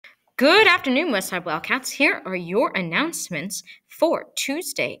Good afternoon, Westside Wildcats. Here are your announcements for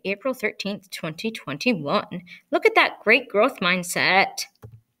Tuesday, April 13th, 2021. Look at that great growth mindset.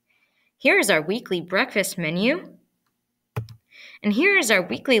 Here is our weekly breakfast menu. And here is our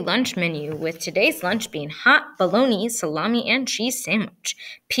weekly lunch menu, with today's lunch being hot bologna, salami, and cheese sandwich,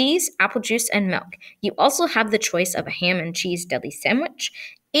 peas, apple juice, and milk. You also have the choice of a ham and cheese deli sandwich,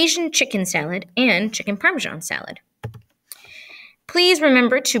 Asian chicken salad, and chicken parmesan salad. Please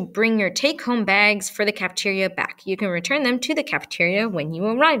remember to bring your take-home bags for the cafeteria back. You can return them to the cafeteria when you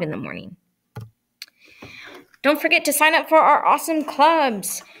arrive in the morning. Don't forget to sign up for our awesome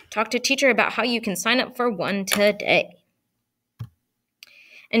clubs. Talk to teacher about how you can sign up for one today.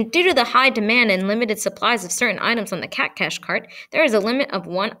 And due to the high demand and limited supplies of certain items on the Cat Cash cart, there is a limit of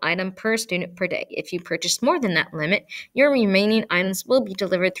one item per student per day. If you purchase more than that limit, your remaining items will be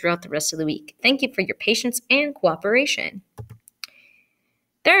delivered throughout the rest of the week. Thank you for your patience and cooperation.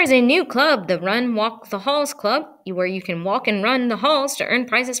 There is a new club, the Run Walk the Halls Club, where you can walk and run the halls to earn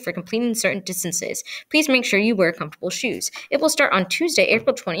prizes for completing certain distances. Please make sure you wear comfortable shoes. It will start on Tuesday,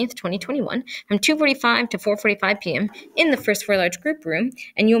 April 20th, 2021, from 2:45 to 4:45 p.m. in the first floor large group room,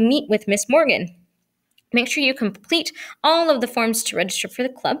 and you'll meet with Miss Morgan. Make sure you complete all of the forms to register for the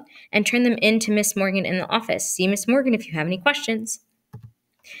club and turn them in to Miss Morgan in the office. See Miss Morgan if you have any questions.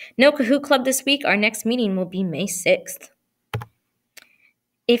 No Kahoot Club this week. Our next meeting will be May 6th.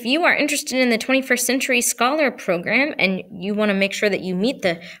 If you are interested in the 21st Century Scholar Program and you want to make sure that you meet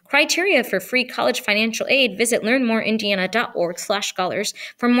the criteria for free college financial aid, visit learnmoreindiana.org/scholars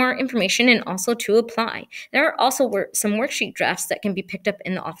for more information and also to apply. There are also some worksheet drafts that can be picked up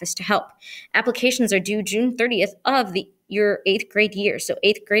in the office to help. Applications are due June 30th of your 8th grade year. So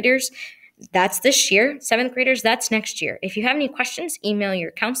 8th graders, that's this year. 7th graders, that's next year. If you have any questions, email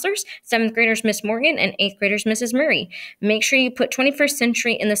your counselors, 7th graders Miss Morgan and 8th graders Mrs. Murray. Make sure you put 21st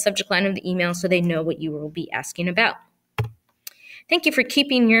Century in the subject line of the email so they know what you will be asking about. Thank you for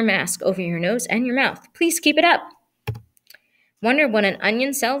keeping your mask over your nose and your mouth. Please keep it up. Wonder what an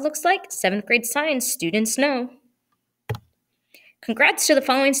onion cell looks like? 7th grade science students know. Congrats to the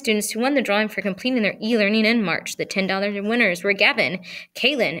following students who won the drawing for completing their e-learning in March. The $10 winners were Gavin,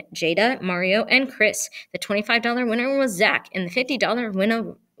 Kaylin, Jada, Mario, and Chris. The $25 winner was Zach, and the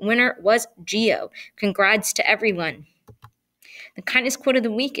 $50 winner was Gio. Congrats to everyone. The kindness quote of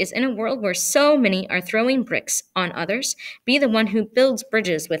the week is, in a world where so many are throwing bricks on others, be the one who builds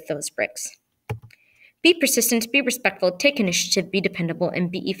bridges with those bricks. Be persistent, be respectful, take initiative, be dependable, and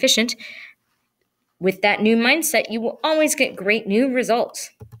be efficient. With that new mindset, you will always get great new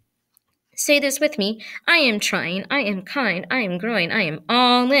results. Say this with me. I am trying, I am kind, I am growing, I am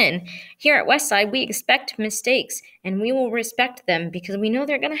all in. Here at Westside, we expect mistakes, and we will respect them because we know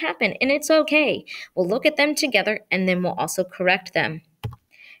they're going to happen, and it's okay. We'll look at them together, and then we'll also correct them.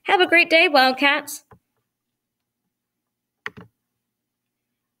 Have a great day, Wildcats.